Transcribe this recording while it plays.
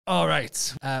All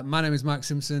right. My name is Mark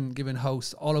Simpson, giving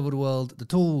hosts all over the world the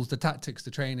tools, the tactics, the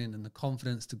training, and the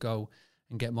confidence to go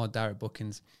and get more direct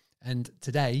bookings. And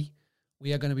today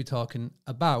we are going to be talking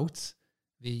about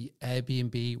the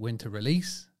Airbnb winter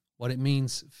release, what it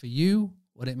means for you,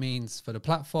 what it means for the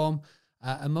platform.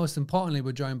 And most importantly,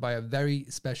 we're joined by a very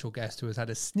special guest who has had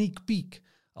a sneak peek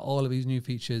at all of these new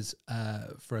features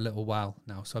for a little while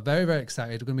now. So I'm very, very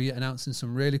excited. We're going to be announcing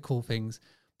some really cool things.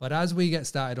 But as we get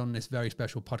started on this very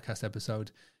special podcast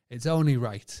episode, it's only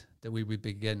right that we would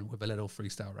begin with a little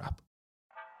freestyle rap.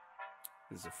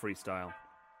 This is a freestyle.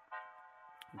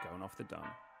 I'm going off the dome.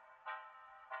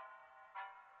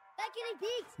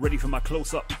 Ready for my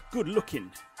close-up. Good looking.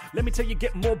 Let me tell you,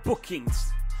 get more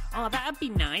bookings. Oh, that'd be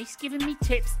nice. Giving me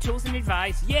tips, tools, and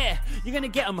advice. Yeah, you're gonna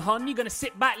get them, hon. You're gonna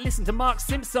sit back, listen to Mark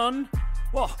Simpson.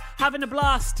 Whoa, having a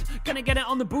blast. Gonna get it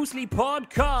on the Bruce Lee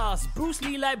podcast. Bruce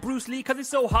Lee like Bruce Lee, cause it's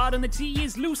so hard and the T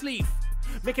is loose leaf.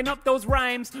 Making up those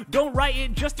rhymes, don't write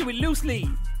it, just do it loosely.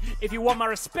 If you want my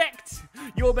respect,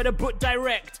 you better put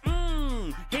direct.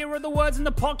 Here are the words in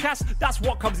the podcast, that's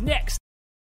what comes next.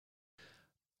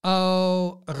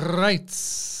 All right,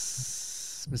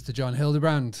 Mr. John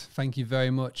Hildebrand, thank you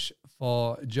very much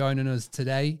for joining us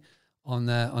today on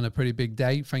a pretty big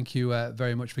day. Thank you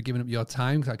very much for giving up your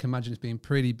time, because I can imagine it's been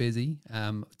pretty busy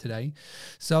today.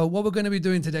 So what we're going to be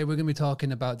doing today, we're going to be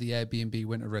talking about the Airbnb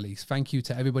winter release. Thank you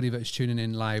to everybody that's tuning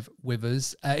in live with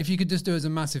us. If you could just do us a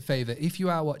massive favor, if you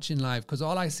are watching live, because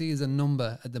all I see is a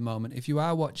number at the moment, if you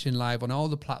are watching live on all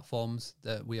the platforms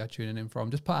that we are tuning in from,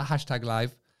 just put a hashtag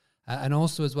live. And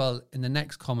also as well, in the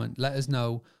next comment, let us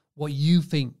know what you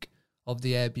think of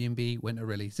the Airbnb winter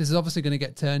release. This is obviously going to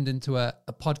get turned into a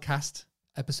podcast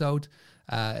episode,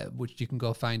 which you can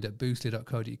go find at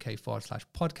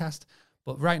boostly.co.uk/podcast.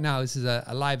 But right now, this is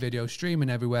a live video streaming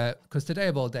everywhere, because today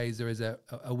of all days, there is a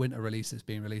winter release that's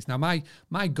being released. Now, my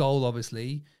goal,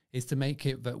 obviously, is to make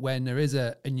it that when there is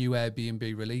a new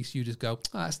Airbnb release, you just go, oh,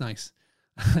 that's nice.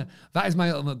 That is my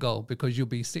ultimate goal, because you'll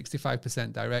be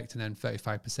 65% direct and then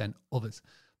 35% others.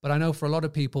 But I know for a lot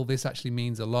of people, this actually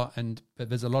means a lot, and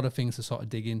there's a lot of things to sort of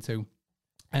dig into.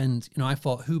 And, you know, I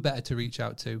thought, who better to reach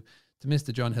out to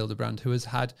Mr. John Hildebrand, who has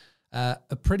had a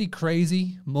pretty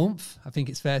crazy month, I think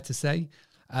it's fair to say.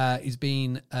 He's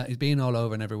been all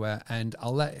over and everywhere, and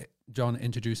I'll let John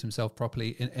introduce himself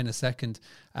properly in a second,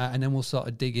 and then we'll sort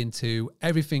of dig into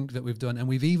everything that we've done. And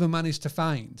we've even managed to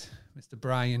find Mr.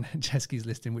 Brian Chesky's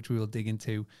listing, which we will dig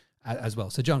into as well.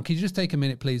 So John, can you just take a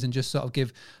minute, please, and just sort of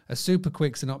give a super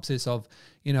quick synopsis of,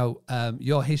 you know,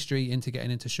 your history into getting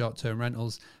into short-term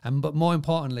rentals, but more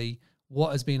importantly,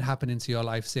 what has been happening to your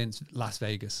life since Las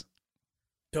Vegas?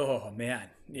 Oh man,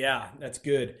 yeah, that's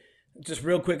good. Just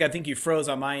real quick, I think you froze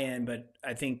on my end, but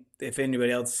I think if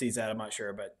anybody else sees that, I'm not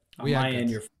sure. But on my end,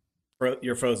 you're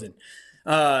frozen.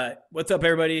 What's up,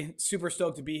 everybody? Super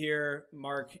stoked to be here.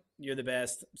 Mark, you're the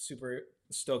best. Super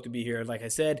stoked to be here, like I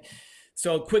said.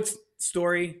 So quick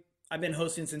story. I've been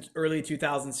hosting since early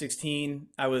 2016.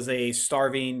 I was a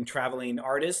starving traveling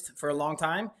artist for a long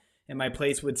time, and my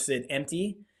place would sit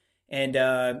empty. And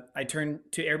I turned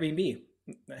to Airbnb.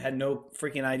 I had no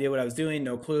freaking idea what I was doing,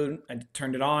 no clue. I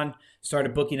turned it on,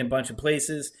 started booking a bunch of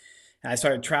places. And I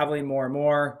started traveling more and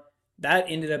more. That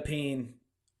ended up paying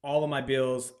all of my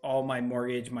bills, all my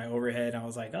mortgage, my overhead. I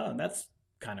was like, oh, that's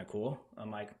kind of cool. I'm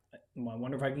like, I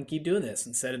wonder if I can keep doing this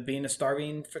instead of being a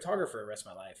starving photographer the rest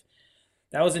of my life.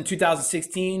 That was in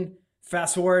 2016.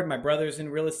 Fast forward, my brother's in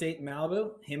real estate in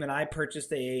Malibu. Him and I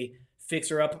purchased a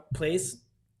fixer-up place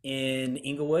in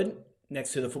Inglewood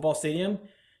next to the football stadium.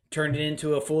 Turned it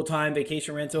into a full-time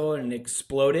vacation rental, and it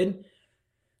exploded.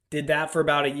 Did that for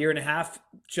about a year and a half.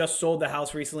 Just sold the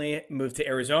house recently, moved to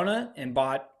Arizona, and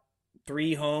bought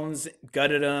 3 homes,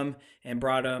 gutted them, and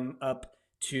brought them up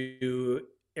to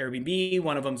Airbnb.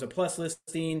 One of them's a plus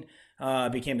listing,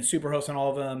 became a super host on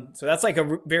all of them. So that's like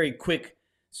a very quick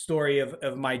story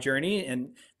of my journey.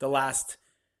 And the last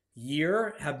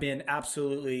year have been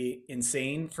absolutely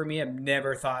insane for me. I've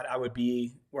never thought I would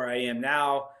be where I am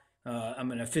now.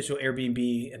 I'm an official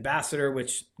Airbnb ambassador,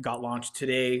 which got launched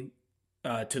today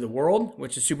to the world,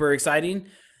 which is super exciting.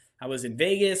 I was in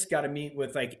Vegas, got to meet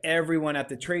with like everyone at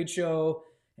the trade show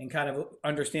and kind of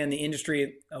understand the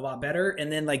industry a lot better.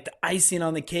 And then like the icing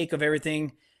on the cake of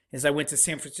everything is I went to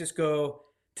San Francisco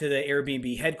to the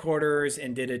Airbnb headquarters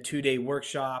and did a 2-day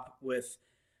workshop with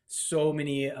so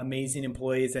many amazing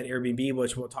employees at Airbnb,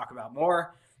 which we'll talk about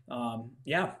more. And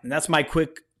that's my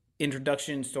quick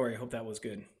introduction story. I hope that was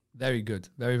good. Very good.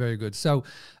 Very, very good. So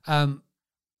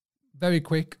very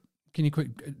quick, can you quick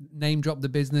name drop the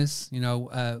business?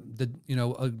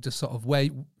 Just sort of where,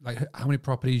 like how many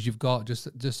properties you've got, just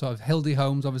sort of Hildy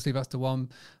Homes. Obviously that's the one.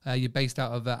 You're based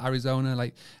out of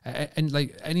Arizona, and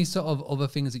like any sort of other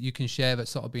things that you can share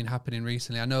that's sort of been happening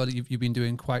recently. I know that you've been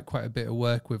doing quite a bit of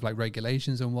work with like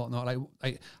regulations and whatnot.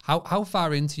 Like how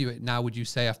far into it now would you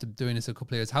say, after doing this a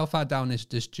couple of years, how far down this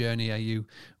journey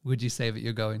would you say that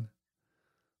you're going?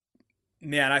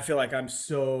 Man, I feel like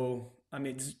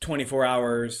it's 24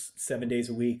 hours, 7 days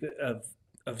a week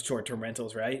of short-term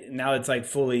rentals, right? Now it's like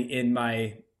fully in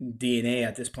my DNA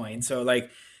at this point. So like,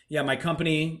 yeah, my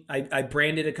company, I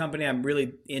branded a company. I'm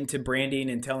really into branding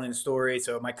and telling a story.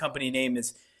 So my company name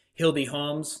is Hildy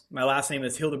Homes. My last name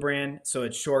is Hildebrand. So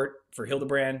it's short for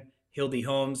Hildebrand, Hildy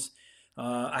Homes.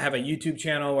 I have a YouTube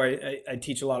channel where I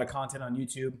teach a lot of content on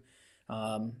YouTube.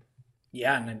 And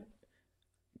I'm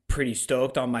pretty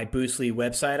stoked on my Boostly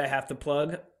website. I have to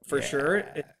plug. For sure.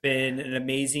 It's been an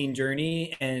amazing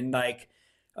journey and like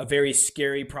a very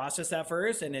scary process at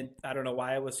first. And I don't know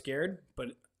why I was scared, but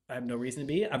I have no reason to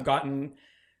be. I've gotten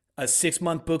a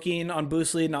 6-month booking on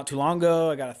Boostly not too long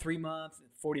ago. I got a 3-month,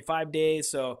 45 days.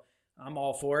 So I'm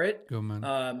all for it. Good,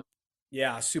 man.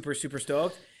 Super, super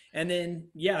stoked. And then,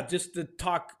 just to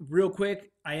talk real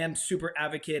quick, I am super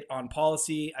advocate on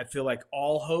policy. I feel like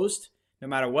all hosts, no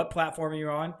matter what platform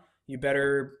you're on, you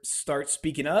better start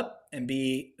speaking up and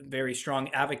be a very strong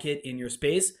advocate in your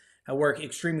space. I work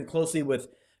extremely closely with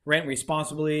Rent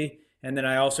Responsibly. And then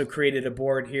I also created a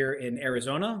board here in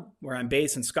Arizona where I'm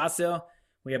based in Scottsdale.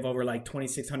 We have over like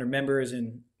 2,600 members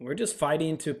and we're just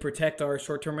fighting to protect our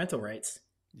short-term rental rights.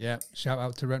 Yeah. Shout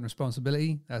out to Rent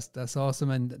Responsibly. That's awesome.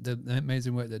 And the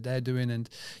amazing work that they're doing. And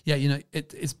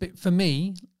it's for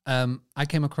me, I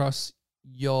came across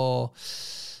your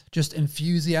just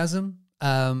enthusiasm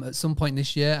at some point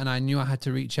this year, and I knew I had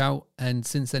to reach out. And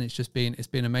since then, it's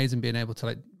been amazing being able to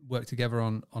like work together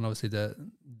on obviously the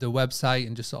website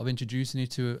and just sort of introducing you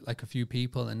to like a few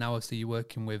people. And now obviously you're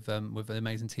working with an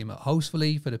amazing team at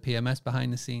Hostfully for the PMS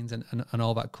behind the scenes and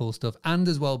all that cool stuff, and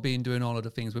as well doing all of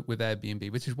the things with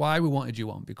Airbnb, which is why we wanted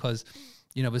you on, because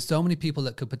there's so many people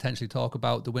that could potentially talk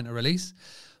about the winter release,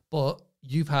 but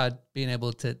you've had being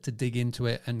able to dig into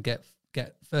it and get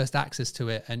first access to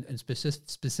it and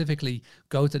specifically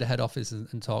go to the head office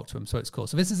and talk to them. So it's cool.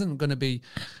 So this isn't going to be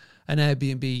an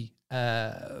Airbnb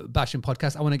bashing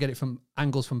podcast. I want to get it from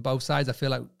angles from both sides. I feel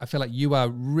like you are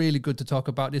really good to talk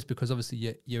about this because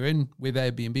obviously you're in with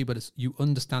Airbnb, but you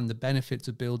understand the benefits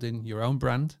of building your own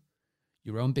brand,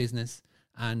 your own business,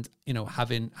 and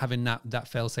having that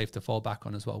fail safe to fall back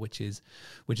on as well, which is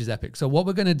epic. So what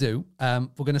we're going to do, we're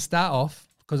going to start off,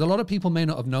 because a lot of people may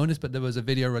not have known this, but there was a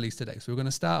video released today. So we're going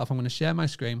to start off. I'm going to share my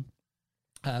screen.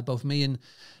 Both me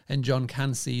and John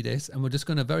can see this. And we're just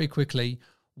going to very quickly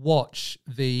watch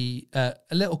a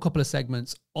little couple of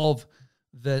segments of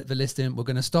the listing. We're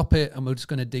going to stop it and we're just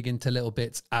going to dig into little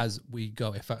bits as we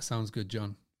go, if that sounds good,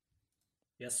 John.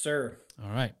 Yes, sir.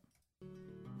 All right.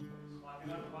 Lock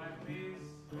it up, 5, please.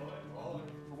 Roll it.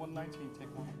 For 119,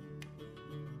 take 1.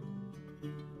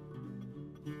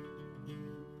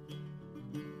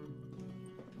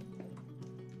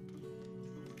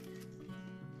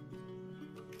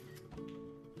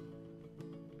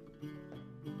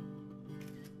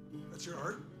 Your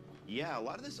art? Yeah, a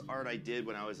lot of this art I did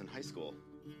when I was in high school.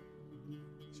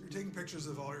 So you're taking pictures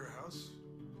of all your house?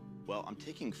 Well, I'm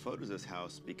taking photos of this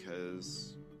house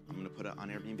because I'm going to put it on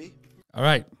Airbnb. All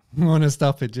right. I want to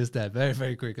stop it just there very,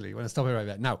 very quickly. I want to stop it right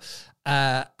there. Now,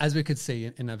 as we could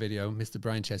see in that video, Mr.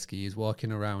 Brian Chesky is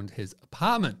walking around his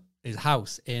apartment, his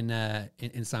house in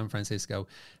San Francisco,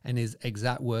 and his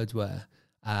exact words were,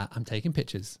 I'm taking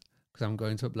pictures because I'm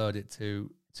going to upload it to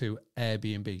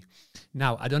Airbnb.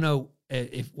 Now, I don't know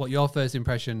what your first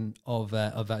impression of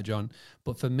that, John,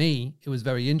 but for me, it was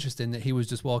very interesting that he was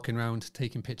just walking around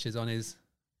taking pictures on his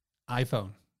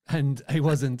iPhone, and it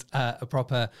wasn't a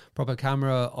proper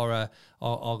camera or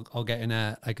getting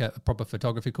a proper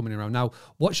photography coming around. Now,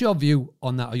 what's your view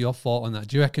on that or your thought on that?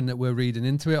 Do you reckon that we're reading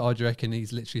into it, or do you reckon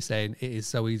he's literally saying it is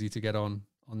so easy to get on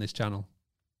this channel?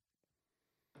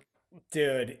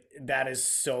 Dude, that is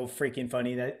so freaking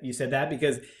funny that you said that,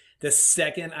 because the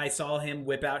second I saw him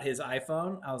whip out his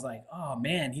iPhone, I was like, oh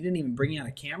man, he didn't even bring out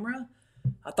a camera?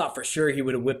 I thought for sure he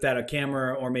would have whipped out a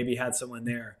camera or maybe had someone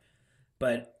there.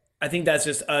 But I think that's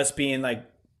just us being like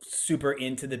super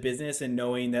into the business and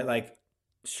knowing that like,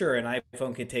 sure, an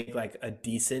iPhone can take like a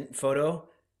decent photo,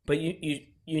 but you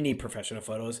need professional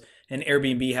photos. And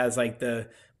Airbnb has like the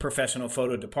professional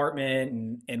photo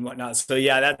department and whatnot. So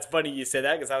yeah, that's funny you said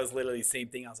that, because I was literally the same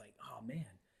thing. I was like, oh man.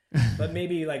 But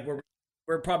maybe like we're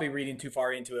probably reading too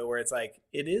far into it, where it's like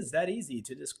it is that easy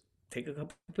to just take a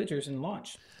couple pictures and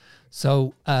launch.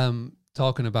 So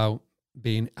talking about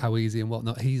being how easy and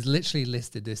whatnot, he's literally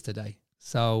listed this today.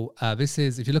 So this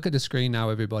is, if you look at the screen now,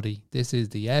 everybody, this is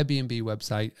the Airbnb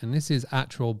website, and this is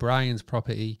actual Brian's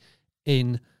property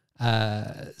in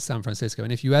San Francisco.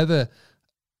 And if you ever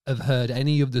have heard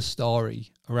any of the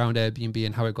story around Airbnb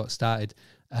and how it got started,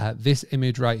 this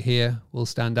image right here will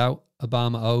stand out,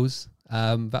 Obama O's.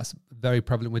 That's very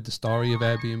prevalent with the story of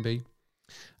Airbnb.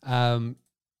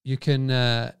 You can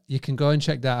go and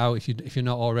check that out if you're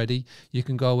not already. You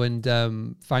can go and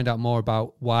find out more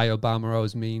about why Obama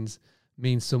O's means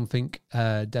something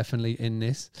definitely in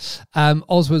this.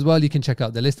 Also as well, you can check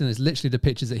out the listing. It's literally the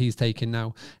pictures that he's taken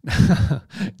now.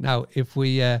 Now, if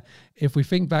we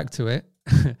think back to it,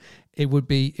 it would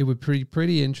be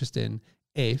pretty interesting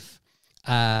if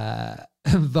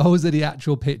those are the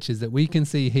actual pictures that we can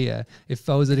see here, if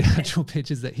those are the actual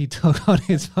pictures that he took on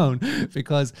his phone,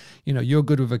 because, you know, you're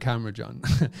good with a camera, John.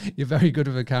 You're very good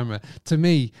with a camera. To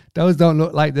me, those don't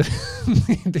look like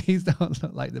these don't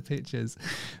look like the pictures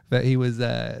that he was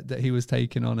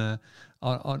taking on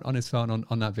his phone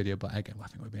on that video. But again, I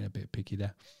think we're being a bit picky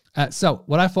there. So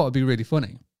what I thought would be really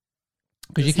funny,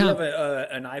 because you can't have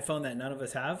an iPhone that none of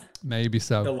us have. Maybe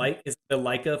so. Is the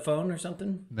Leica phone or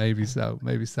something? Maybe so.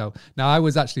 Now, I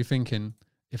was actually thinking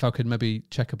if I could maybe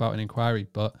check about an inquiry,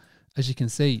 but as you can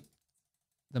see,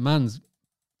 the man's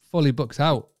fully booked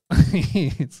out.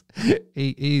 He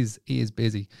is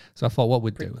busy. So I thought what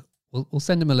we'd do, we'll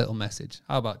send him a little message.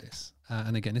 How about this?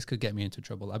 And again, this could get me into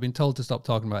trouble. I've been told to stop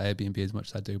talking about Airbnb as much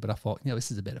as I do, but I thought, this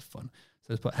is a bit of fun. So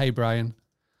let's put, hey, Brian,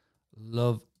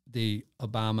 love the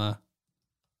Obama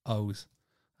O's.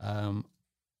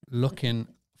 Looking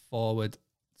forward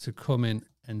to coming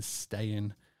and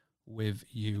staying with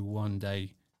you one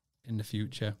day in the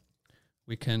future.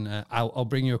 We can. I'll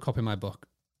bring you a copy of my book.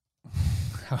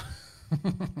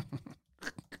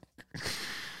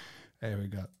 There we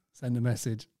go. Send a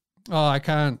message. Oh, I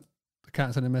can't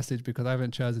send a message because I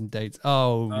haven't chosen dates.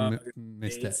 Oh,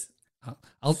 missed it.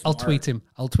 I'll tweet him.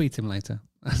 I'll tweet him later.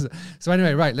 So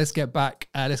anyway, right. Let's get back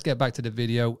to the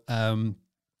video.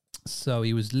 So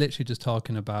he was literally just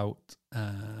talking about.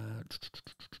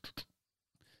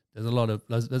 There's a lot of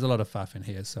faff in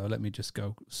here, so let me just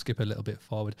skip a little bit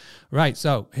forward. Right,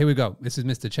 so here we go. This is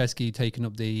Mr. Chesky taking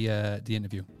up the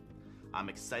interview. I'm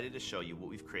excited to show you what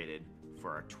we've created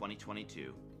for our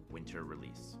 2022 winter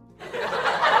release.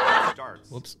 It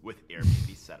starts with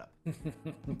Airbnb Setup.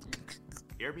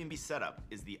 Airbnb Setup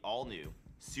is the all-new,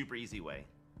 super easy way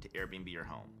to Airbnb your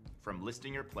home, from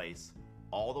listing your place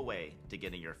all the way to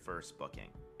getting your first booking.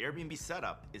 Airbnb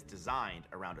Setup is designed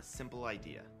around a simple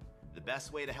idea. The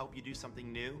best way to help you do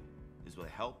something new is with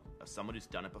the help of someone who's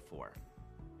done it before.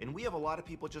 And we have a lot of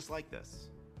people just like this.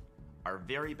 Our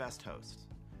very best hosts.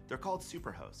 They're called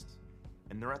super hosts,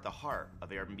 and they're at the heart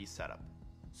of Airbnb Setup.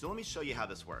 So let me show you how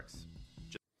this works.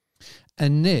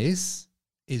 And this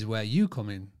is where you come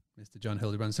in, Mr. John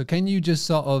Hildebrand. So can you just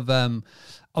sort of,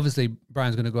 obviously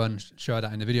Brian's going to go and show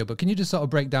that in the video, but can you just sort of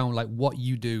break down like what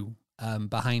you do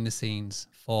behind the scenes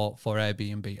for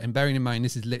Airbnb? And bearing in mind,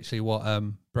 this is literally what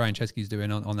Brian Chesky's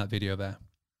doing on that video there.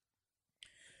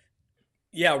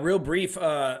 Yeah, real brief.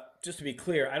 Just to be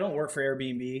clear, I don't work for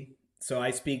Airbnb, so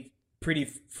I speak pretty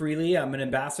freely. I'm an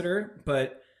ambassador,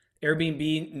 but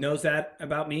Airbnb knows that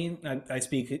about me. I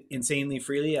speak insanely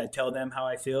freely. I tell them how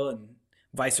I feel and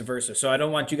vice versa. So I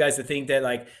don't want you guys to think that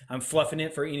like I'm fluffing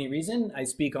it for any reason. I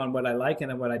speak on what I like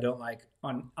and what I don't like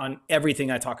on everything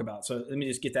I talk about. So let me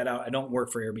just get that out. I don't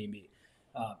work for Airbnb.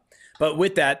 But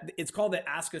with that, it's called the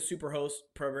Ask a Superhost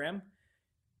program.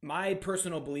 My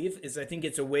personal belief is I think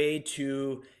it's a way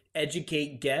to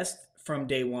educate guests from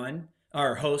day one,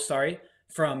 or hosts, sorry,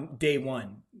 from day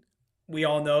one. We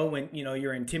all know when,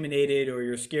 you're intimidated or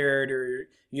you're scared or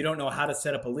you don't know how to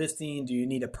set up a listing. Do you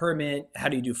need a permit? How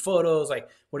do you do photos? Like,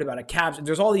 what about a caption?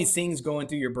 There's all these things going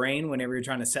through your brain whenever you're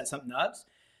trying to set something up.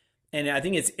 And I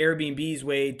think it's Airbnb's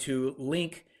way to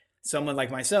link someone like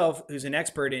myself who's an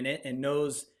expert in it and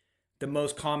knows the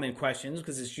most common questions,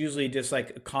 because it's usually just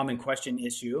like a common question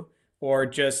issue or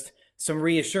just some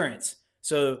reassurance.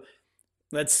 So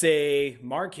let's say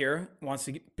Mark here wants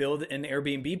to build an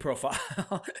Airbnb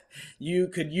profile. You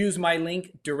could use my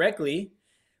link directly,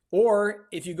 or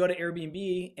if you go to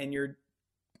Airbnb and you're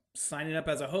signing up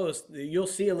as a host, you'll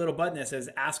see a little button that says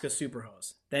Ask a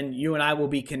Superhost. Then you and I will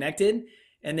be connected,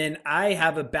 and then I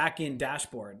have a back-end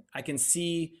dashboard. I can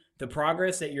see the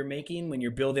progress that you're making when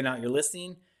you're building out your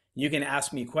listing. You can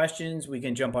ask me questions. We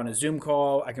can jump on a Zoom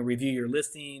call. I can review your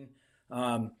listing.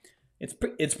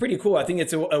 It's pretty cool. I think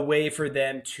it's a way for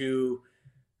them to,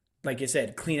 like you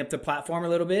said, clean up the platform a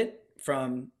little bit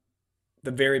from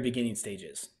the very beginning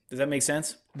stages. Does that make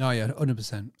sense? No, yeah,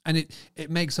 100%. And it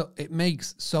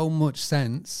makes so much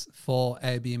sense for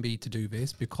Airbnb to do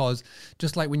this, because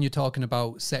just like when you're talking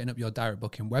about setting up your direct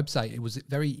booking website, it was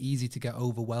very easy to get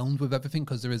overwhelmed with everything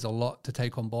because there is a lot to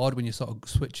take on board when you sort of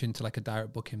switch into like a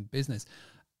direct booking business.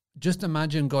 Just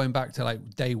imagine going back to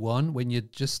like day one when you're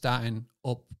just starting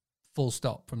up full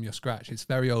stop from your scratch. It's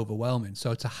very overwhelming.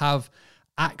 So to have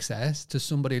access to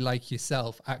somebody like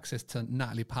yourself, access to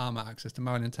Natalie Palmer, access to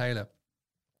Marilyn Taylor,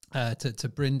 to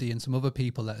Brindy and some other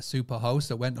people that are super hosts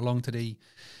that went along to the,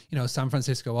 San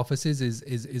Francisco offices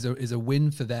is a win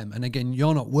for them. And again,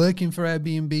 you're not working for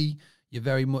Airbnb. You're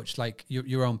very much like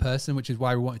your own person, which is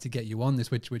why we wanted to get you on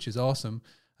this, which is awesome.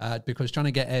 Because trying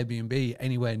to get Airbnb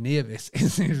anywhere near this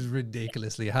is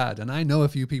ridiculously hard. And I know a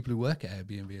few people who work at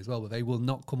Airbnb as well, but they will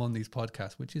not come on these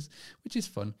podcasts, which is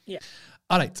fun. Yeah.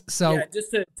 All right. So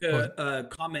just to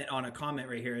comment on a comment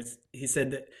right here, he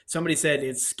said that somebody said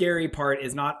its scary part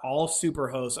is not all super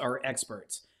hosts are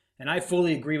experts. And I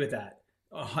fully agree with that.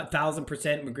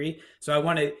 1,000% agree. So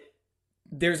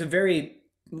there's a very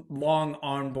long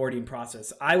onboarding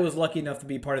process. I was lucky enough to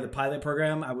be part of the pilot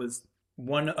program. I was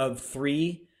one of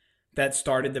 3 that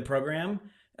started the program.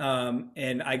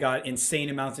 And I got insane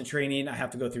amounts of training. I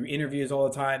have to go through interviews all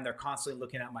the time. They're constantly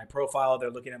looking at my profile.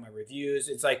 They're looking at my reviews.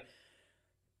 It's like,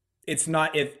 it's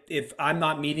not, if I'm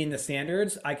not meeting the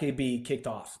standards, I could be kicked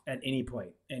off at any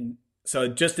point. And so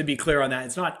just to be clear on that,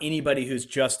 it's not anybody who's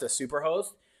just a super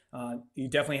host. You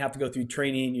definitely have to go through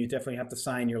training. You definitely have to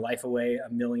sign your life away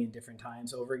a million different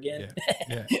times over again.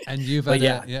 Yeah. And you've had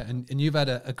and you've had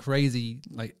a crazy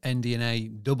like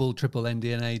NDNA, double, triple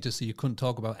NDNA, just so you couldn't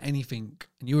talk about anything.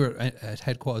 And you were at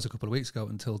headquarters a couple of weeks ago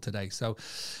until today. So,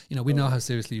 we know how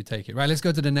seriously you take it. Right, let's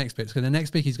go to the next bit. So the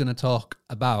next bit, he's going to talk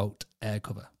about air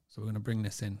cover. So we're going to bring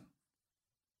this in.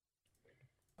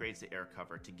 Upgrades to air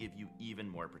cover to give you even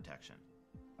more protection.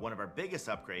 One of our biggest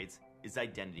upgrades is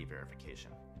identity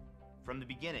verification. From the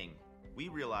beginning, we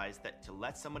realized that to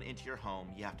let someone into your home,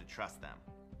 you have to trust them.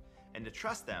 And to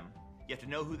trust them, you have to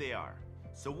know who they are.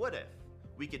 So what if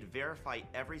we could verify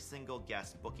every single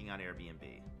guest booking on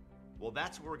Airbnb? Well,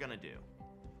 that's what we're going to do.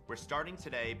 We're starting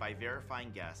today by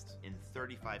verifying guests in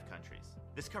 35 countries.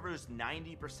 This covers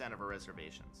 90% of our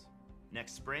reservations.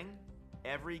 Next spring,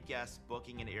 every guest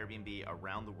booking an Airbnb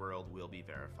around the world will be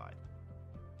verified.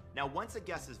 Now, once a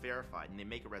guest is verified and they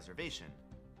make a reservation,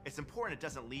 it's important it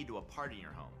doesn't lead to a party in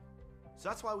your home. So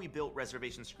that's why we built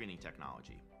reservation screening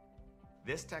technology.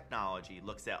 This technology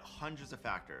looks at hundreds of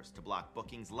factors to block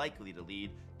bookings likely to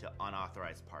lead to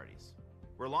unauthorized parties.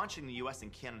 We're launching in the US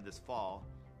and Canada this fall,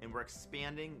 and we're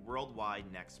expanding worldwide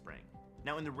next spring.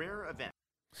 Now, in the rare event...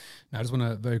 Now, I just want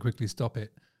to very quickly stop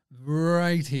it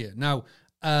right here. Now,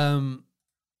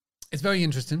 it's very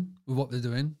interesting with what they're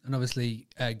doing, and obviously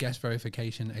guest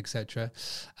verification, etc.,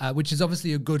 which is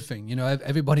obviously a good thing.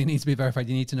 Everybody needs to be verified.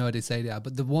 You need to know how they say they are.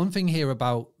 But the one thing here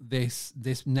about this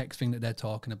next thing that they're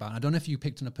talking about, and I don't know if you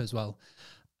picked it up as well,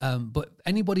 but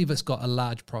anybody that's got a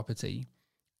large property,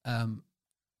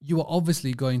 you are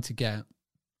obviously going to get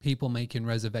people making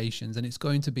reservations, and it's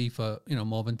going to be for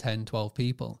more than 10, 12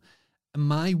 people. And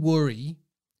my worry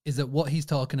is that what he's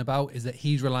talking about is that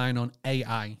he's relying on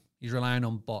AI. He's relying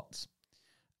on bots.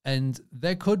 And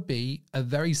there could be a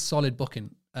very solid booking.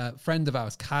 Friend of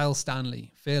ours, Kyle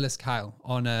Stanley, Fearless Kyle,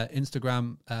 on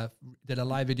Instagram, did a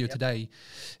live video today.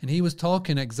 And he was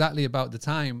talking exactly about the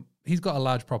time. He's got a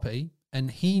large property, and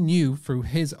he knew through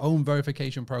his own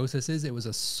verification processes, it was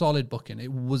a solid booking. It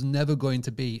was never going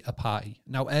to be a party.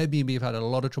 Now, Airbnb have had a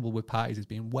lot of trouble with parties. It's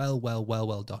been well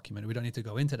documented. We don't need to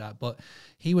go into that. But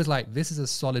he was like, this is a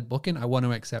solid booking. I want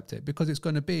to accept it because it's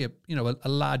going to be a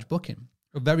large booking,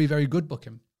 a very, very good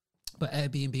booking. But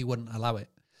Airbnb wouldn't allow it.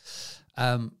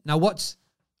 Now, what's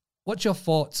your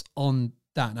thoughts on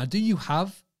that? Now, do you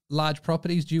have large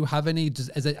properties? Do you have any?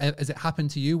 Has it happened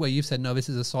to you where you've said, no, this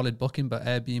is a solid booking, but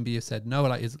Airbnb has said no?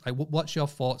 What's your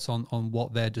thoughts on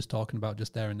what they're just talking about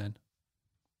just there and then?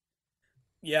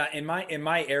 Yeah, in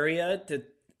my area, the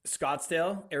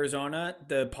Scottsdale, Arizona,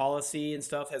 the policy and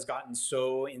stuff has gotten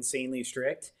so insanely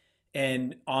strict,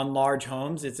 and on large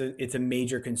homes, it's a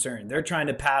major concern. They're trying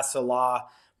to pass a law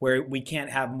where we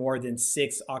can't have more than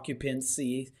 6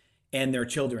 occupancy and their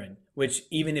children, which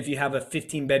even if you have a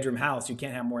 15-bedroom house, you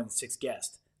can't have more than 6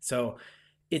 guests. So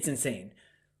it's insane.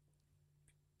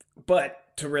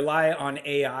 But to rely on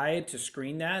AI to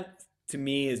screen that, to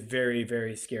me, is very,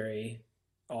 very scary.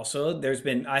 Also,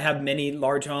 I have many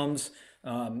large homes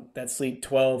that sleep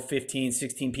 12, 15,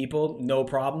 16 people, no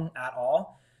problem at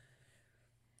all.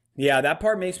 Yeah, that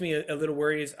part makes me a little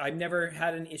worried. I've never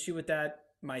had an issue with that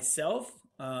myself.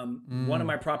 One of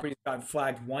my properties got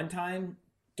flagged one time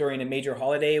during a major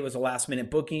holiday. It was a last minute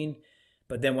booking.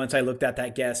 But then once I looked at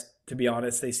that guest, to be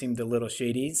honest, they seemed a little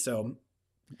shady. So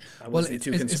I wasn't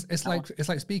too concerned. It's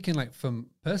like speaking like from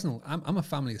personal. I'm a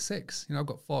family of 6. You know, I've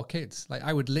got 4 kids. Like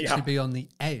I would literally be on the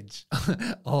edge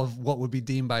of what would be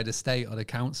deemed by the state or the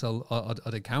council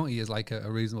or the county as like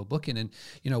a reasonable booking. And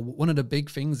you know, one of the big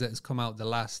things that has come out the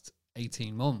last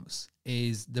 18 months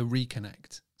is the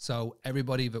reconnect. So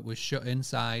everybody that was shut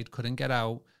inside, couldn't get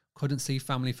out, couldn't see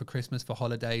family for Christmas, for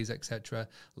holidays, etc.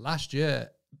 Last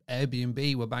year,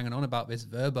 Airbnb were banging on about this.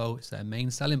 Verbo, it's their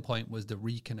main selling point was the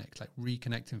reconnect, like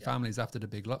reconnecting families after the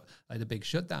big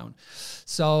shutdown.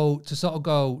 So to sort of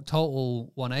go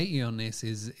total 180 on this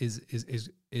is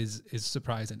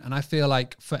surprising. And I feel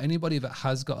like for anybody that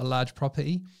has got a large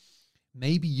property,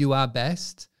 maybe you are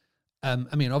best.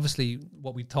 I mean, obviously,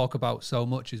 what we talk about so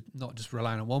much is not just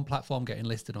relying on one platform, getting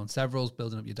listed on several,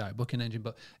 building up your direct booking engine,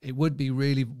 but it would be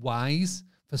really wise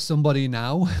for somebody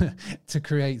now to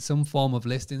create some form of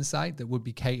listing site that would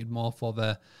be catered more for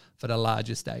the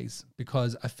larger stays.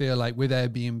 Because I feel like with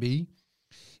Airbnb,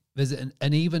 there's an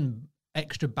even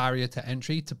extra barrier to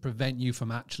entry to prevent you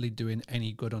from actually doing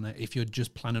any good on it if you're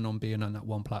just planning on being on that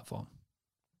one platform.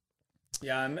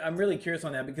 Yeah, I'm really curious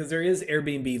on that because there is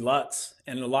Airbnb Lux,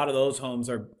 and a lot of those homes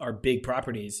are big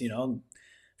properties, you know,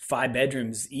 5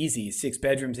 bedrooms, easy, 6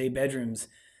 bedrooms, 8 bedrooms.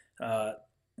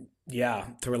 Yeah,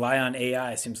 to rely on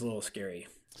AI seems a little scary.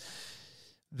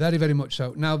 Very, very much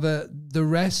so. Now, the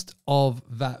rest of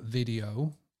that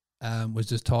video was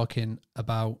just talking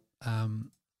about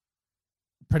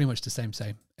pretty much the same.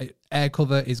 Air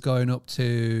cover is going up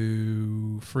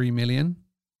to 3 million.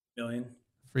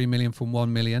 3 million from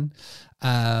 1 million.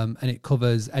 And it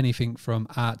covers anything from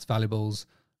arts, valuables,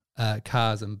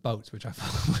 cars and boats, which I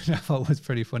thought was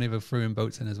pretty funny. They threw in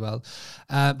boats in as well.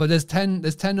 But there's 10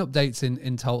 updates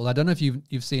in total. I don't know if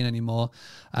you've seen any more.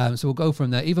 So we'll go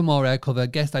from there. Even more air cover,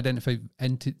 guest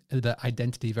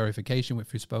identity verification,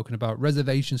 which we've spoken about,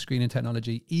 reservation screening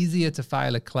technology, easier to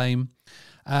file a claim.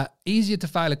 I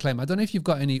don't know if you've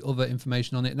got any other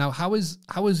information on it. Now, how has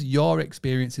your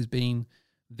experiences been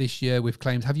this year with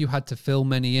claims? Have you had to fill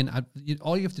many in?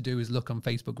 All you have to do is look on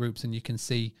Facebook groups and you can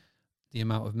see the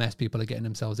amount of mess people are getting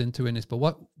themselves into in this. But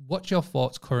what's your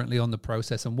thoughts currently on the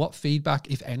process, and what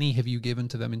feedback, if any, have you given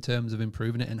to them in terms of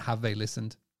improving it, and have they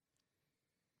listened?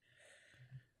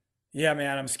 Yeah,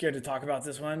 man, I'm scared to talk about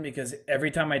this one because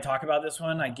every time I talk about this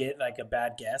one, I get like a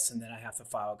bad guess and then I have to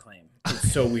file a claim.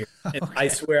 It's so weird. Okay. I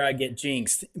swear I get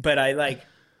jinxed, but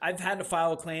I've had to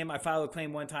file a claim. I filed a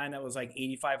claim one time that was like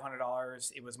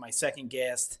 $8,500. It was my second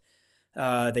guest.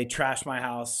 They trashed my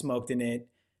house, smoked in it,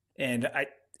 and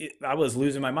I was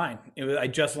losing my mind. I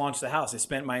just launched the house. I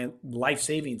spent my life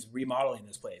savings remodeling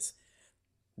this place.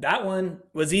 That one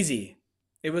was easy.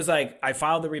 It was like I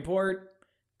filed the report.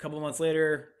 A couple of months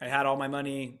later, I had all my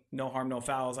money. No harm, no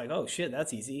foul. I was like, oh shit,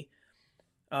 that's easy.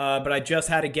 But I just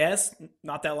had a guest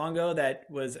not that long ago that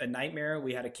was a nightmare.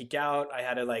 We had to kick out. I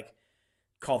had to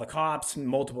call the cops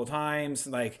multiple times.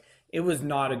 It was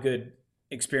not a good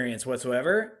experience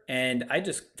whatsoever. And I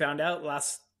just found out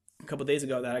last couple of days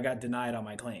ago that I got denied on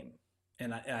my claim.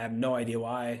 And I have no idea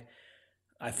why.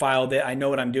 I filed it. I know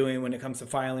what I'm doing when it comes to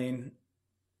filing,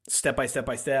 step by step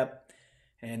by step.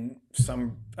 And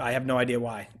I have no idea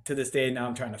why. To this day, now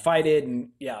I'm trying to fight it. And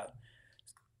yeah.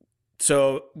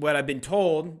 So what I've been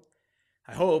told,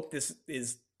 I hope this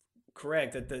is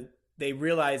correct, that they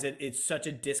realize that it's such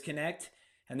a disconnect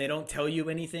and they don't tell you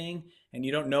anything, and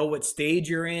you don't know what stage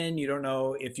you're in. You don't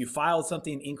know if you filed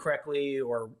something incorrectly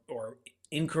or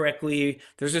incorrectly.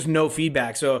 There's just no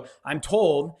feedback. So I'm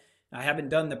told, I haven't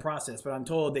done the process, but I'm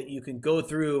told that you can go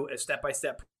through a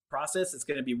step-by-step process. It's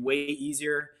going to be way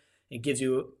easier. It gives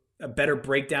you a better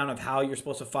breakdown of how you're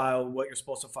supposed to file, what you're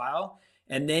supposed to file.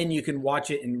 And then you can watch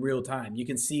it in real time. You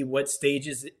can see what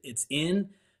stages it's in,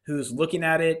 who's looking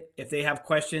at it. If they have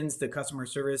questions, the customer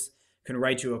service can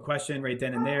write you a question right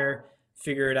then and there,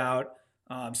 figure it out.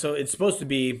 So it's supposed to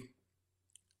be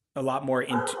a lot more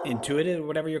intuitive,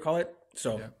 whatever you call it.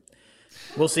 So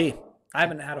We'll see. I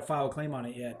haven't had to file a claim on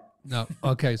it yet. No.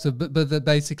 Okay. So, but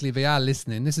basically they are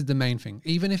listening. This is the main thing.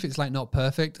 Even if it's not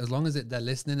perfect, as long as they're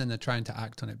listening and they're trying to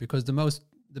act on it, because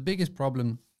the biggest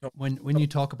problem when you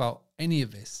talk about any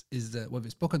of this is that whether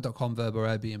it's Booking.com, Verb or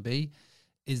Airbnb,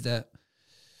 is that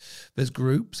there's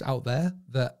groups out there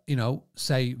that,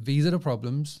 say these are the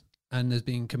problems, and there's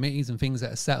been committees and things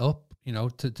that are set up,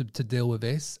 to deal with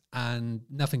this, and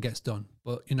nothing gets done.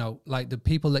 But, the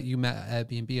people that you met at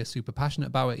Airbnb are super passionate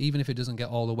about it, even if it doesn't get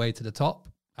all the way to the top.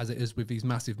 as it is with these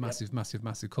massive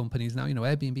companies now.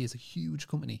 Airbnb is a huge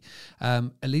company.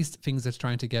 At least things that's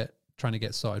trying to get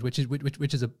sorted, which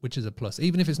is a plus.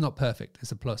 Even if it's not perfect,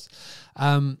 it's a plus.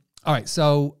 All right.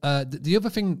 So the other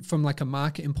thing from like a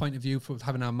marketing point of view, for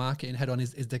having our marketing head on,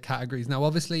 is the categories. Now,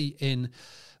 obviously, in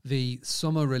the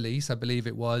summer release, I believe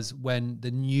it was, when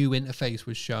the new interface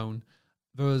was shown,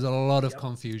 there was a lot of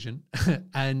confusion.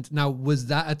 And now, was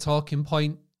that a talking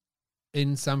point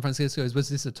in San Francisco? Was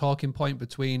this a talking point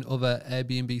between other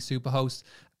Airbnb superhosts?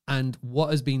 And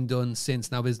what has been done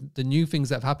since? Now, there's the new things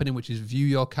that have happened, which is view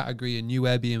your category and new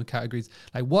Airbnb categories.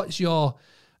 Like, what's your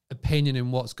opinion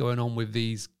in what's going on with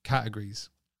these categories?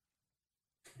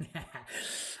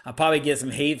 I'll probably get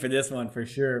some hate for this one for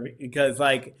sure, because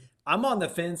like I'm on the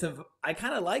fence of, I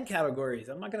kind of like categories.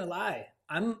 I'm not gonna lie.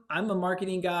 I'm a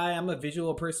marketing guy. I'm a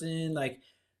visual person. Like,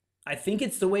 I think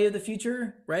it's the way of the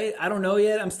future, right? I don't know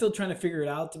yet. I'm still trying to figure it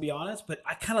out, to be honest. But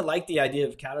I kind of like the idea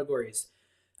of categories.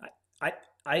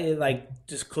 I like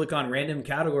just click on random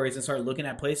categories and start looking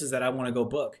at places that I want to go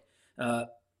book.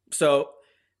 So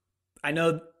I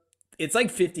know it's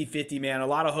like 50-50, man. A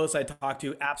lot of hosts I talk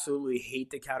to absolutely hate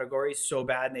the categories so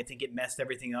bad, and they think it messed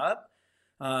everything up.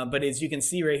 But as you can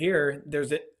see right here,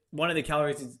 one of the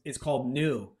categories is called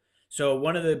new. So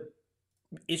one of the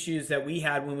issues that we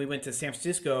had when we went to San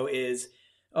Francisco is,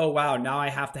 oh wow, now I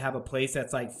have to have a place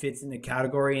that's like fits in the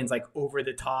category and it's like over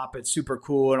the top, it's super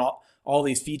cool and all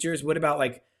these features. What about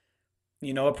like,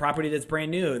 a property that's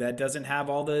brand new that doesn't have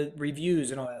all the reviews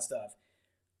and all that stuff?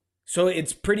 So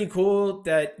it's pretty cool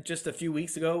that just a few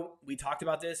weeks ago we talked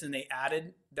about this and they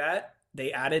added that.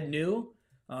 They added new.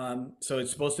 So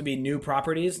it's supposed to be new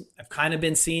properties. I've kind of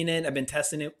been seeing it. I've been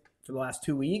testing it for the last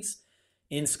 2 weeks.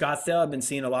 In Scottsdale, I've been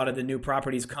seeing a lot of the new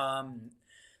properties come.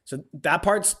 So that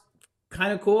part's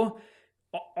kind of cool.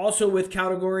 Also with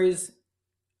categories,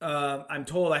 I'm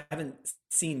told, I haven't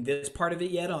seen this part of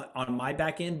it yet on my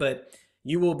back end, but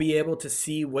you will be able to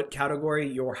see what category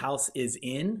your house is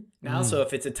in now. So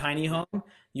if it's a tiny home,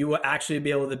 you will actually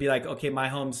be able to be like, okay, my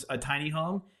home's a tiny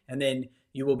home. And then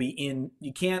you will be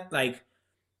you can't like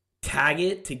tag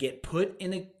it to get put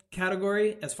in a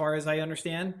category as far as I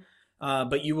understand.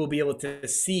 But you will be able to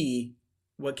see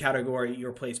what category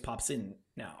your place pops in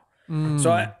now.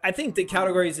 So I think the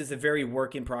categories is a very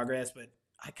work in progress, but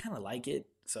I kind of like it.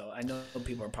 So I know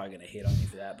people are probably going to hate on me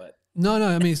for that, but no.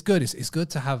 I mean, it's good. It's good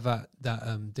to have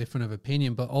that different of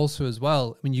opinion, but also as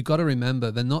well, I mean, you got to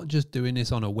remember, they're not just doing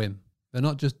this on a whim. They're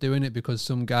not just doing it because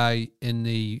some guy in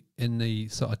the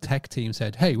sort of tech team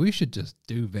said, "Hey, we should just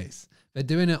do this." They're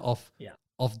doing it off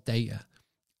data,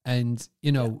 and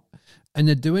and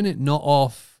they're doing it not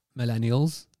off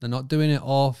millennials. They're not doing it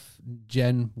off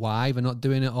Gen Y. They're not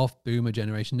doing it off Boomer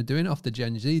generation. They're doing it off the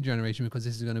Gen Z generation because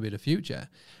this is going to be the future.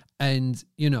 And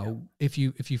if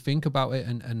you think about it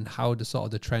and how the sort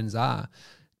of the trends are,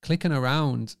 clicking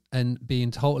around and being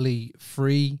totally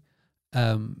free,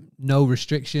 no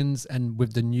restrictions, and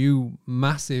with the new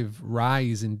massive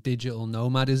rise in digital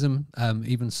nomadism,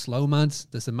 even slow mads,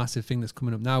 there's a massive thing that's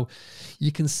coming up now.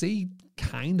 You can see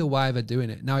kind of why they're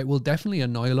doing it. Now, it will definitely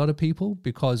annoy a lot of people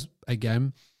because,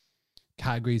 again,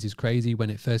 categories is crazy. When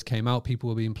it first came out, people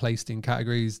were being placed in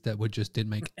categories that didn't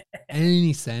make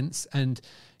any sense. And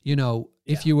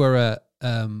if you were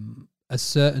a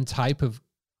certain type of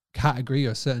category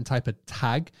or a certain type of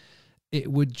tag, it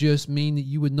would just mean that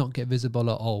you would not get visible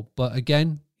at all. But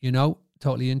again,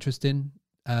 totally interesting.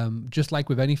 Just like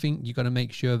with anything, you got to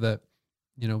make sure that,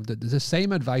 that the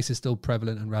same advice is still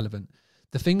prevalent and relevant.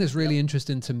 The thing that's really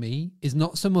interesting to me is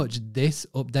not so much this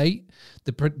update.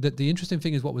 The interesting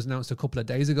thing is what was announced a couple of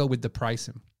days ago with the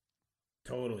pricing.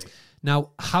 Totally.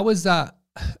 Now, how is that?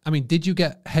 I mean, did you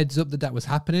get heads up that was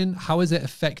happening? How has it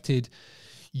affected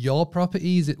your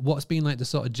properties? What's been like the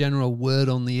sort of general word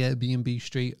on the Airbnb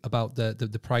street about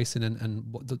the pricing and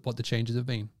what the changes have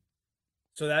been?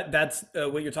 So that's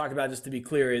what you're talking about, just to be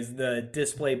clear, is the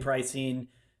display pricing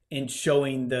and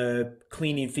showing the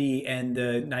cleaning fee and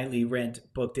the nightly rent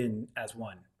booked in as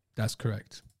one. That's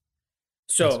correct.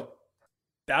 So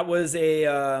that was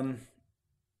I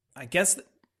guess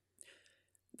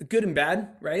the good and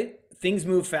bad, right? Things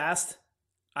move fast.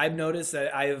 I've noticed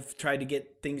that I've tried to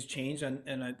get things changed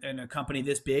in a company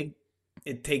this big.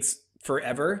 It takes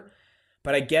forever.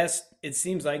 But I guess it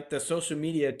seems like the social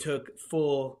media took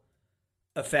full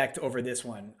effect over this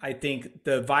one. I think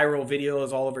the viral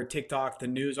videos all over TikTok, the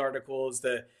news articles,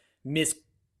 the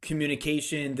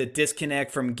miscommunication, the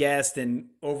disconnect from guests and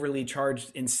overly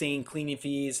charged insane cleaning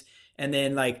fees. And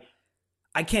then like,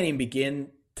 I can't even begin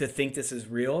to think this is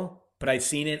real, but I've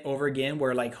seen it over again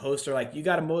where like hosts are like, you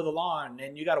got to mow the lawn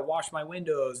and you got to wash my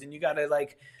windows and you got to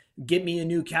like get me a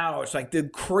new couch, like the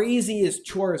craziest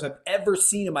chores I've ever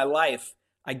seen in my life,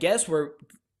 I guess were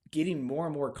getting more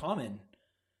and more common.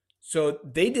 So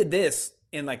they did this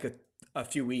in like a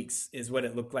few weeks is what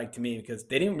it looked like to me, because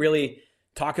they didn't really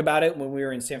talk about it when we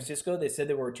were in San Francisco. They said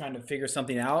they were trying to figure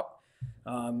something out.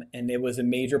 And it was a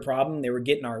major problem. They were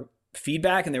getting our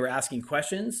feedback and they were asking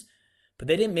questions, but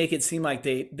they didn't make it seem like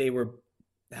they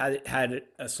had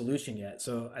a solution yet.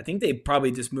 So I think they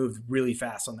probably just moved really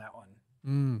fast on that one.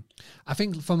 I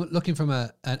think from looking from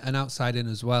an outside in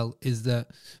as well, is that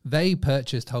they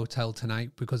purchased Hotel Tonight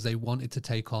because they wanted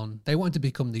to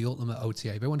become the ultimate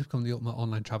OTA. They wanted to become the ultimate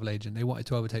online travel agent. They wanted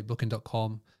to overtake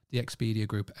Booking.com, the Expedia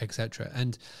Group, etc.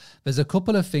 And there's a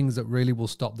couple of things that really will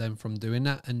stop them from doing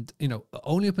that. And,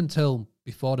 only up until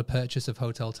before the purchase of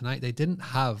Hotel Tonight, they didn't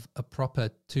have a proper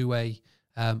two-way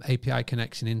API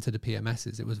connection into the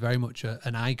PMSs. It was very much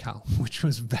an iCal, which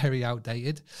was very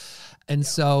outdated. And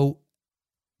so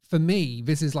for me,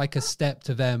 this is like a step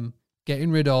to them getting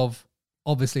rid of,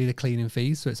 obviously, the cleaning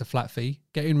fees. So it's a flat fee,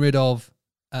 getting rid of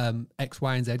X,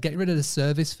 Y, and Z, getting rid of the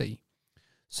service fee.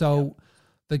 So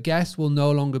the guest will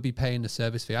no longer be paying the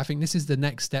service fee. I think this is the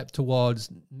next step towards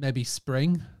maybe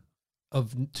spring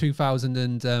of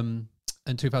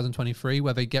 2023,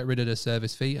 where they get rid of the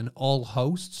service fee and all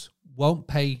hosts won't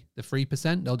pay the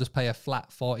 3%. They'll just pay a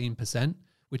flat 14%,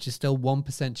 which is still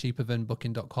 1% cheaper than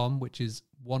Booking.com, which is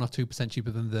 1 or 2% cheaper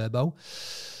than Verbo.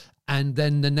 And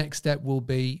then the next step will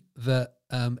be that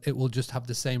it will just have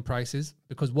the same prices,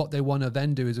 because what they want to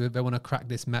then do is they want to crack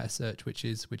this meta search, which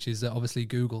is obviously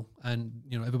Google. And,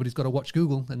 everybody's got to watch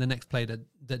Google and the next play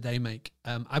that they make.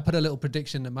 I put a little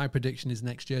prediction that my prediction is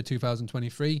next year,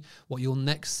 2023, what you'll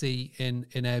next see in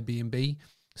Airbnb,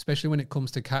 especially when it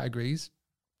comes to categories.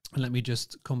 And let me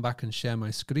just come back and share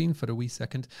my screen for a wee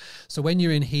second. So when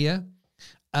you're in here,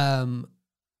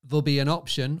 there'll be an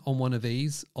option on one of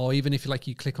these, or even if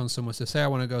you click on somewhere. So say I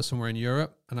want to go somewhere in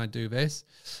Europe and I do this,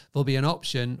 there'll be an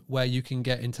option where you can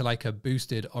get into like a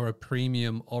boosted or a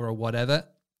premium or a whatever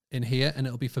in here. And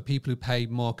it'll be for people who pay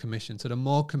more commission. So the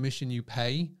more commission you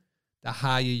pay, the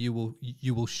higher you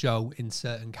will show in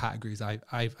certain categories. I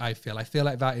feel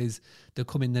like that is the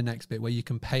coming the next bit, where you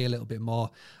can pay a little bit more.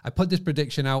 I put this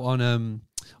prediction out on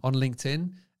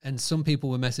LinkedIn, and some people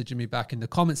were messaging me back in the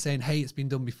comments saying, "Hey, it's been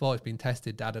done before, it's been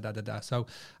tested, da da da da da." So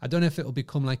I don't know if it will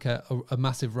become like a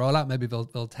massive rollout. Maybe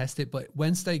they'll test it, but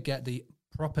once they get the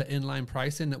proper inline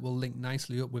pricing that will link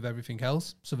nicely up with everything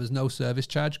else, so there's no service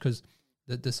charge, because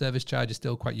the service charge is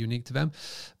still quite unique to them,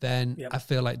 then I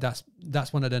feel like that's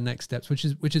one of the next steps, which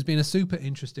has been a super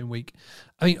interesting week.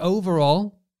 I mean,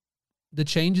 overall, the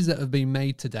changes that have been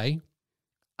made today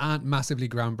aren't massively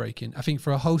groundbreaking. I think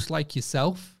for a host like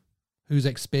yourself, who's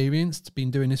experienced,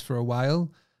 been doing this for a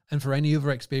while, and for any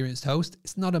other experienced host,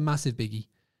 it's not a massive biggie.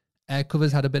 Air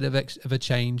covers had a bit of a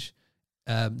change.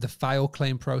 The file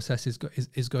claim process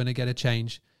is going to get a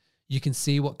change. You can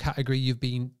see what category you've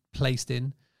been placed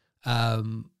in.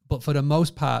 But for the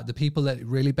most part, the people that it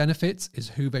really benefits is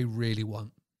who they really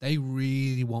want. They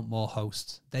really want more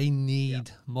hosts. They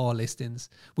need more listings,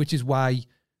 which is why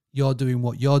you're doing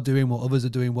what you're doing, what others are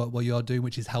doing, what you're doing,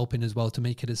 which is helping as well to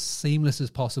make it as seamless as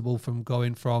possible, from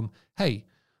going from, hey,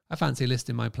 I fancy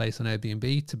listing my place on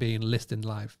Airbnb, to being listed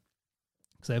live.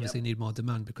 Because they obviously need more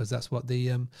demand, because that's what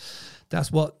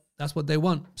that's what they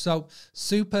want. So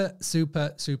super,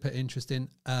 super, super interesting.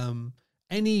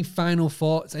 Any final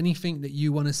thoughts? Anything that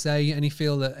you want to say?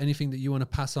 Anything that you want to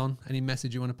pass on? Any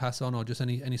message you want to pass on, or just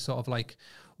any sort of like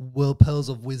pearls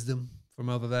of wisdom from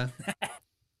over there?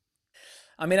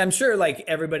 I mean, I'm sure like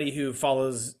everybody who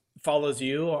follows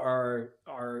you are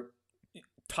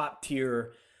top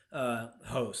tier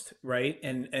host, right?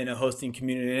 And a hosting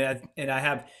community, and I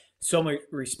have so much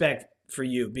respect for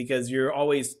you, because you're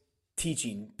always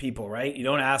teaching people, right? You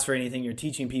don't ask for anything. You're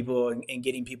teaching people and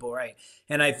getting people right.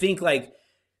 And I think, like,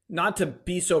 not to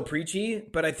be so preachy,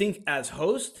 but I think as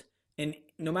host, and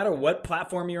no matter what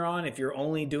platform you're on, if you're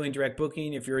only doing direct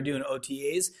booking, if you're doing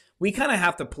OTAs, we kind of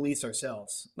have to police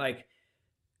ourselves. Like,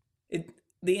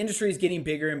 the industry is getting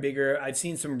bigger and bigger. I've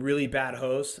seen some really bad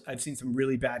hosts. I've seen some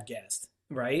really bad guests,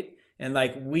 right? And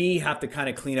like, we have to kind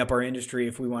of clean up our industry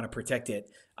if we want to protect it.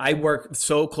 I work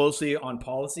so closely on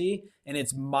policy, and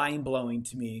it's mind blowing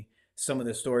to me, some of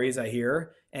the stories I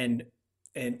hear. And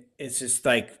it's just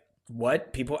like,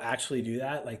 what? People actually do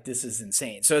that? Like, this is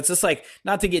insane. So it's just like,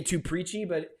 not to get too preachy,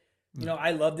 but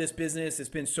I love this business. It's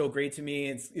been so great to me.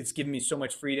 It's given me so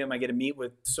much freedom. I get to meet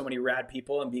with so many rad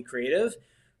people and be creative.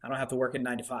 I don't have to work at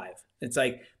 9 to 5. It's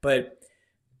like, but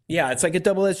yeah, it's like a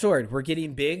double-edged sword. We're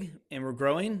getting big and we're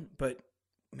growing, but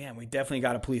man, we definitely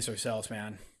got to police ourselves,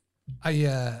 man.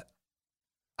 I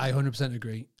 100%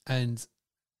 agree. And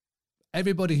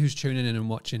everybody who's tuning in and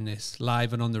watching this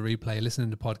live and on the replay, listening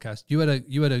to the podcast, you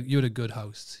had a good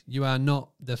host. You are not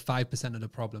the 5% of the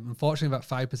problem. Unfortunately, that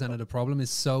 5% of the problem is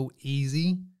so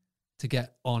easy to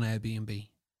get on Airbnb.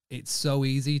 It's so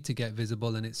easy to get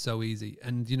visible, and it's so easy.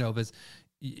 And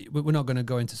we're not going to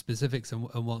go into specifics and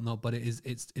whatnot, but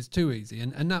it's too easy,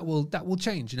 and that will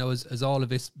change. As all of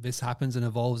this happens and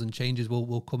evolves, and changes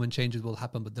will come and changes will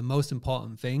happen. But the most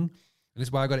important thing, and this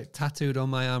is why I got it tattooed on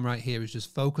my arm right here, is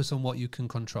just focus on what you can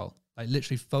control. Like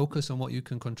literally focus on what you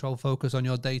can control. Focus on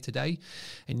your day to day,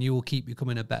 and you will keep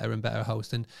becoming a better and better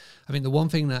host. And I think the one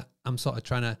thing that I'm sort of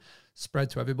trying to spread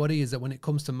to everybody is that when it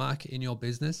comes to marketing your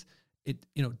business,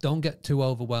 don't get too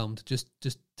overwhelmed. Just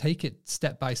take it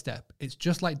step by step. It's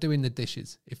just like doing the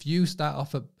dishes. If you start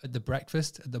off at the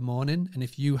breakfast at the morning, and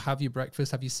if you have your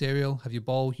breakfast, have your cereal, have your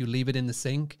bowl, you leave it in the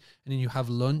sink, and then you have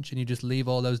lunch and you just leave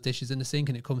all those dishes in the sink,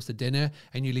 and it comes to dinner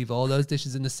and you leave all those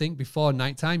dishes in the sink before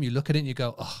nighttime, you look at it and you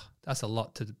go, oh, that's a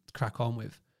lot to crack on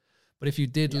with. But if you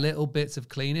did little bits of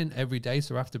cleaning every day,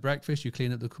 so after breakfast, you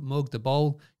clean up the mug, the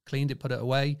bowl, cleaned it, put it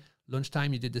away.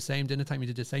 Lunchtime, you did the same. Dinner time, you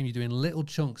did the same. You're doing little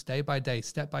chunks day by day,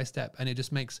 step by step, and it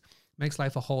just makes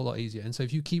life a whole lot easier. And so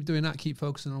if you keep doing that, keep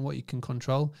focusing on what you can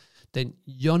control, then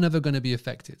you're never going to be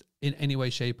affected in any way,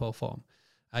 shape, or form.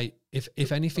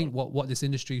 If anything, what this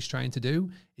industry is trying to do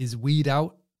is weed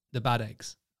out the bad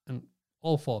eggs, and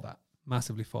all for that,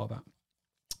 massively for that.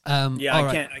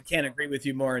 I can't agree with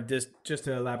you more. Just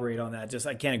to elaborate on that,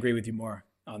 I can't agree with you more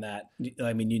on that.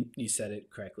 I mean, you said it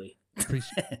correctly.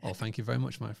 Oh, thank you very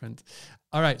much, my friend.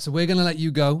 All right, so we're going to let you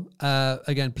go.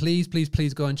 Again, please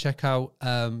go and check out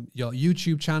your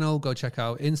YouTube channel. Go check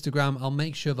out Instagram. I'll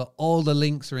make sure that all the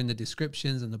links are in the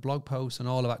descriptions and the blog posts and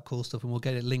all of that cool stuff, and we'll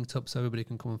get it linked up so everybody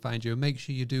can come and find you. And make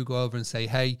sure you do go over and say,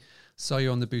 hey, saw you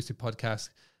on the Boosted podcast.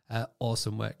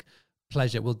 Awesome work.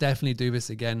 Pleasure. We'll definitely do this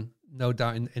again, no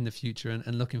doubt in the future,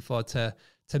 and looking forward to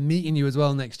meeting you as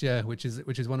well next year, which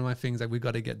is one of my things that we've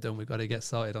got to get done. We've got to get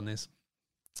started on this.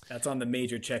 That's on the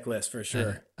major checklist for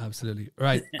sure. Absolutely.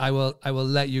 Right. I will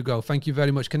let you go. Thank you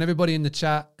very much. Can everybody in the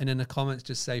chat and in the comments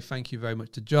just say thank you very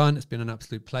much to John? It's been an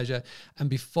absolute pleasure. And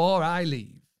before I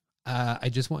leave, I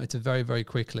just wanted to very, very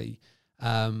quickly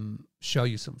show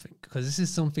you something, because this is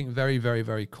something very, very,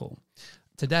 very cool.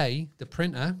 Today, the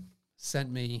printer sent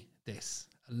me this,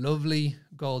 a lovely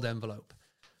gold envelope.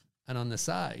 And on the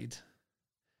side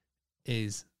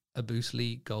is a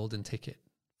Boostly golden ticket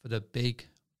for the big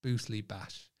Boostly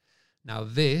Bash. Now,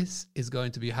 this is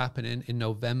going to be happening in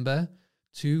November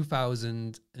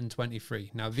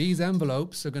 2023. Now, these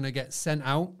envelopes are going to get sent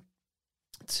out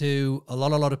to a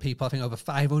lot of people. I think over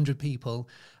 500 people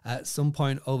at some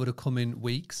point over the coming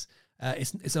weeks.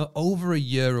 It's over a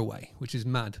year away, which is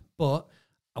mad. But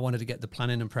I wanted to get the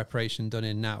planning and preparation done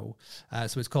in now.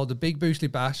 So it's called the Big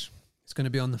Boostly Bash. It's going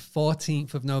to be on the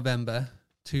 14th of November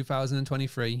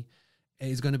 2023. It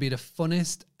is going to be the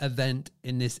funnest event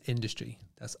in this industry.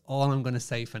 That's all I'm going to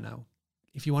say for now.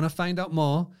 If you want to find out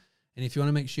more, and if you want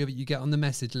to make sure that you get on the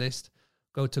message list,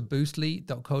 go to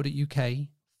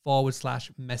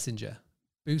boostly.co.uk/messenger.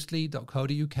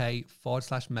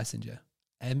 boostly.co.uk/messenger. MESSENGER.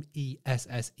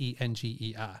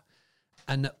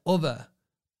 And the other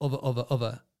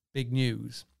big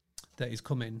news that is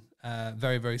coming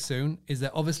very, very soon is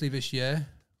that obviously this year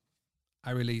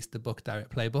I released the book Direct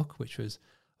Playbook, which was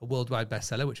a worldwide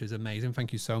bestseller, which was amazing.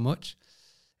 Thank you so much.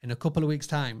 In a couple of weeks'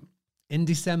 time, in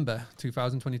December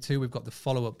 2022, we've got the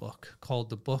follow-up book called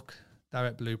the Book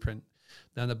Direct Blueprint.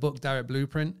 Now, the Book Direct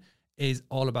Blueprint is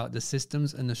all about the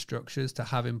systems and the structures to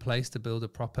have in place to build a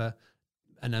proper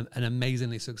and an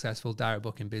amazingly successful direct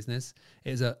booking business.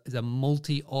 It is a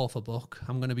multi-author book.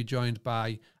 I'm going to be joined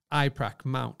by iPrac,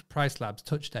 Mount, Price Labs,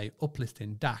 TouchStay,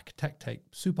 Uplisting, DAC, TechTape,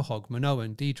 Superhog,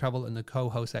 Minoan, D-Travel, and the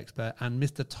co-host expert, and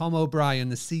Mr. Tom O'Brien,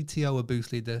 the CTO of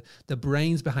Boostly, the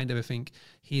brains behind everything.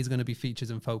 He's going to be featured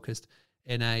and focused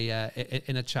in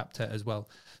a chapter as well.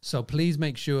 So please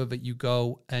make sure that you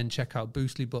go and check out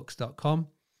boostlybooks.com.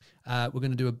 We're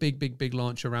going to do a big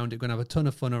launch around it. We're going to have a ton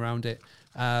of fun around it,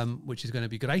 which is going to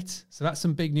be great. So that's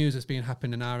some big news that's been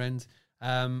happening on our end.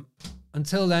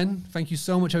 Until then, thank you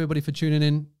so much, everybody, for tuning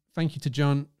in. Thank you to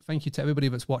John. Thank you to everybody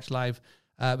that's watched live.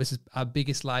 This is our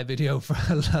biggest live video for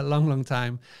a long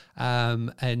time.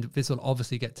 And this will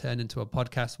obviously get turned into a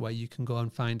podcast where you can go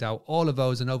and find out all of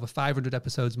those and over 500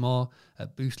 episodes more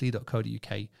at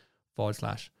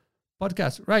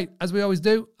boostly.co.uk/podcast. Right, as we always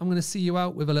do, I'm going to see you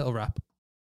out with a little wrap.